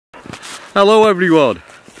Hello everyone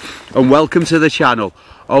and welcome to the channel.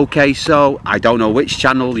 Okay, so I don't know which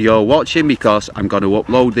channel you're watching because I'm going to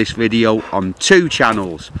upload this video on two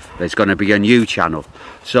channels. There's going to be a new channel.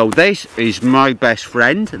 So this is my best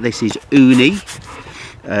friend, this is Unni,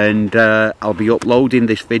 and I'll be uploading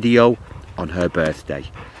this video on her birthday.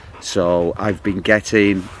 So I've been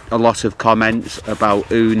getting a lot of comments about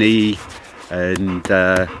Unni,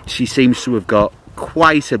 and she seems to have got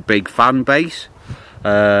quite a big fan base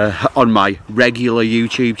on my regular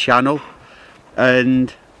YouTube channel.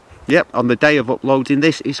 And yep, on the day of uploading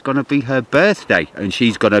this, it's going to be her birthday and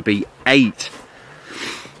she's going to be 8.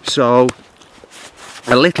 So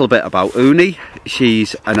a little bit about Unni.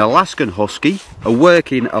 She's an Alaskan Husky, a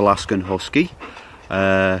working Alaskan Husky.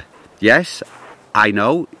 Yes, I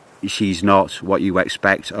know she's not what you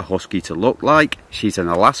expect a Husky to look like. She's an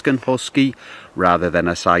Alaskan Husky rather than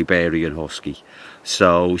a Siberian Husky.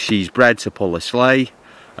 So she's bred to pull a sleigh,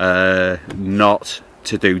 not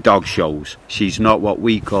to do dog shows. She's not what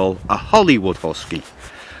we call a Hollywood Husky.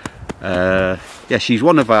 Yeah, she's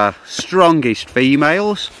one of our strongest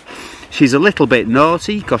females. She's a little bit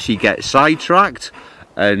naughty because she gets sidetracked,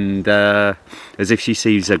 and as if she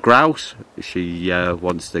sees a grouse, she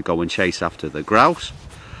wants to go and chase after the grouse.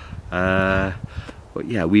 But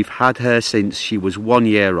yeah, we've had her since she was 1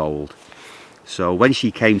 year old. So when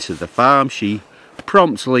she came to the farm, she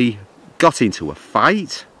promptly got into a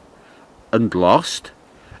fight and lost,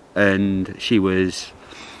 and she was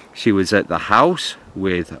at the house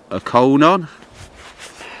with a cone on,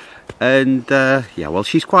 and yeah, well,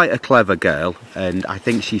 she's quite a clever girl, and I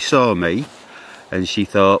think she saw me and she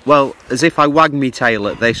thought, well, as if I wag me tail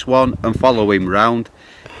at this one and follow him round,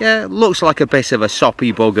 yeah, looks like a bit of a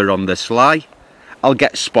soppy bugger on the sly, I'll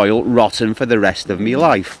get spoilt rotten for the rest of me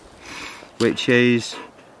life. Which is,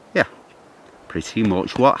 yeah, pretty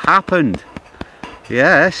much what happened.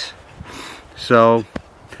 Yes. So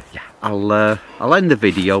yeah, I'll end the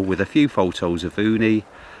video with a few photos of Unni,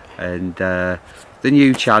 and the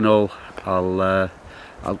new channel, I'll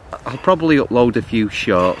probably upload a few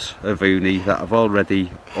shorts of Unni that I've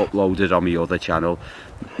already uploaded on my other channel.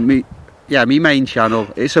 My main channel,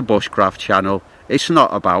 it's a bushcraft channel. It's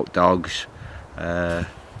not about dogs,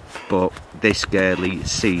 but this girlie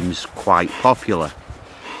seems quite popular.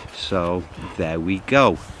 So there we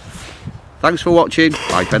go. Thanks for watching.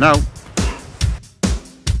 Bye for now.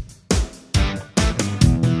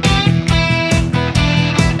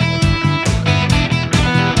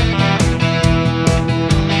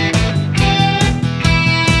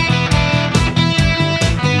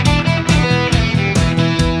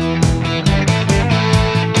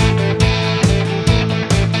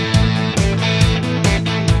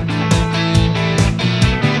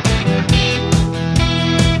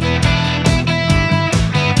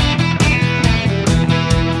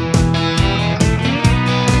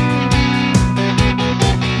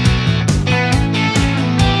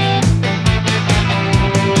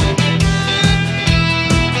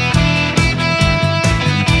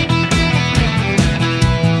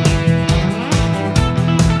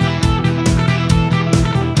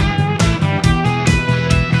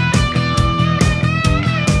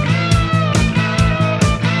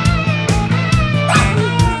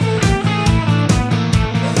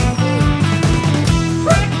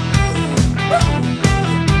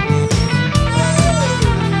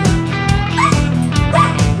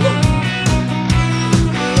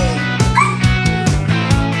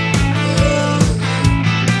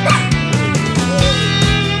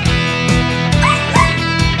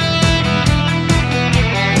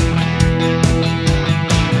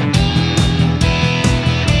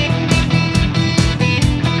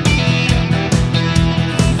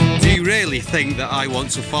 Think that I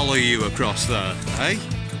want to follow you across there, eh?